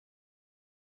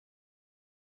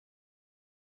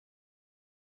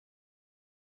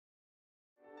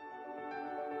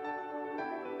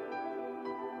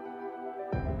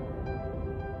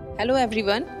Hello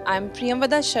everyone, I'm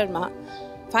Priyamvada Sharma,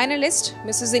 finalist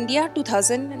Mrs. India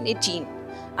 2018.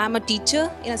 I'm a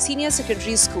teacher in a senior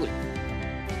secondary school.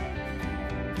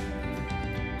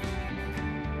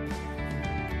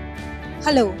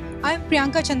 Hello, I'm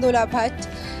Priyanka Chandola Bhatt,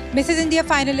 Mrs. India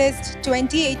Finalist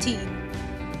 2018.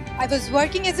 I was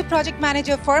working as a project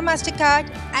manager for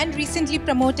MasterCard and recently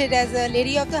promoted as a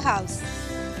Lady of the House.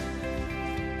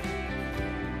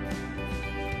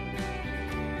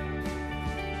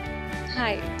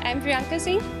 Hi, I'm Priyanka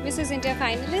Singh, Mrs. India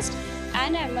Finalist,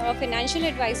 and I'm a financial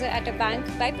advisor at a bank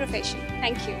by profession.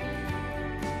 Thank you.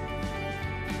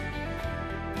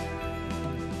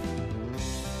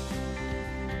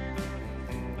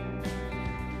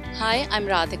 Hi, I'm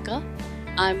Radhika.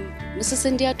 I'm Mrs.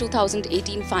 India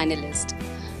 2018 finalist.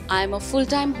 I'm a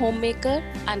full-time homemaker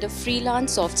and a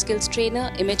freelance soft skills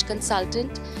trainer, image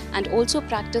consultant, and also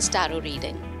practice tarot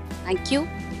reading. Thank you.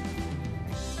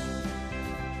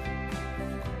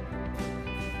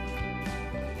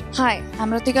 Hi,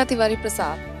 I'm Ratika Tiwari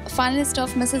Prasad, a finalist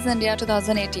of Mrs. India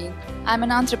 2018. I'm an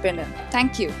entrepreneur.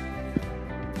 Thank you.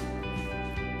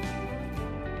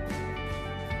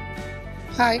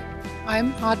 Hi,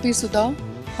 I'm R.P. Sudha.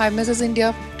 I'm Mrs.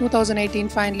 India 2018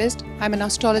 finalist. I'm an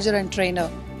astrologer and trainer.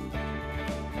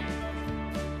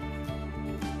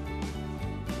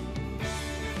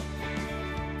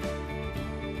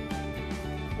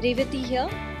 Revati here,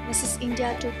 Mrs.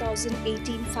 India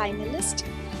 2018 finalist.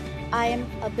 I am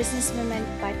a businesswoman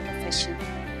by profession.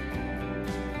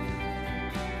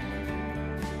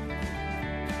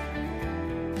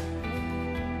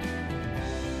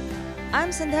 I'm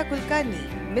Sandhya Kulkarni,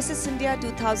 Mrs. India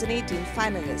 2018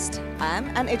 finalist. I am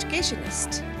an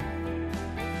educationist.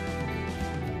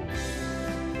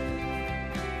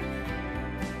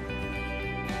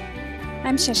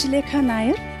 I'm Shashilekha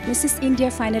Nair, Mrs. India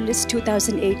finalist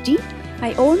 2018.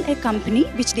 I own a company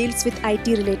which deals with IT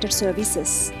related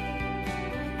services.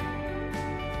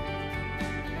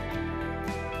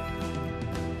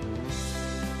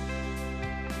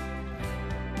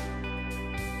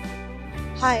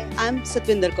 Hi, I'm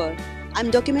Satvinder Kaur.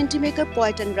 I'm documentary maker,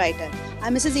 poet and writer.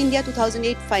 I'm Mrs. India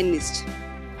 2008 finalist.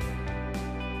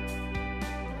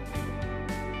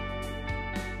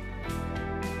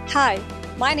 Hi,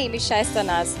 my name is Shaista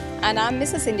Naz and I'm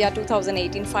Mrs. India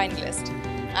 2018 finalist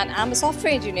and I'm a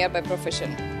software engineer by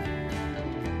profession.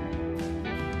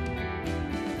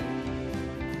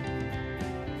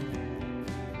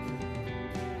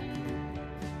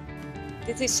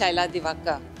 This is Shaila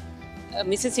Divaka,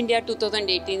 Mrs. India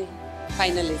 2018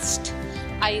 finalist.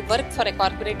 I work for a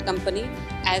corporate company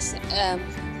as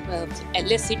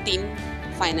LSC team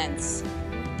finance.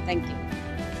 Thank you.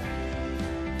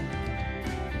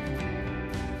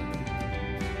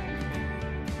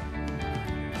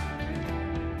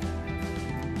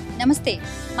 Namaste,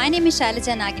 my name is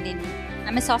Shailaja Nagineni.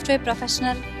 I'm a software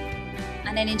professional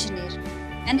and an engineer.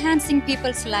 Enhancing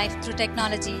people's life through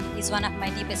technology is one of my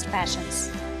deepest passions.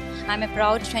 I'm a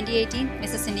proud 2018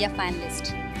 Mrs. India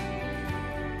finalist.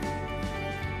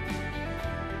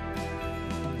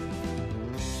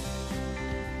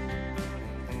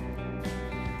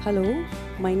 Hello,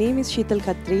 my name is Sheetal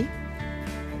Khatri.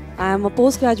 I am a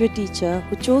postgraduate teacher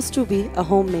who chose to be a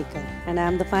homemaker, and I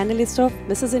am the finalist of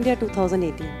Mrs. India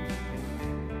 2018.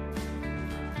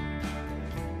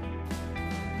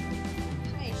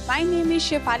 Hi, my name is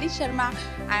Shefali Sharma.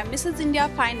 I am Mrs. India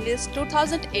finalist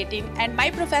 2018 and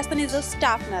my profession is a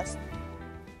staff nurse.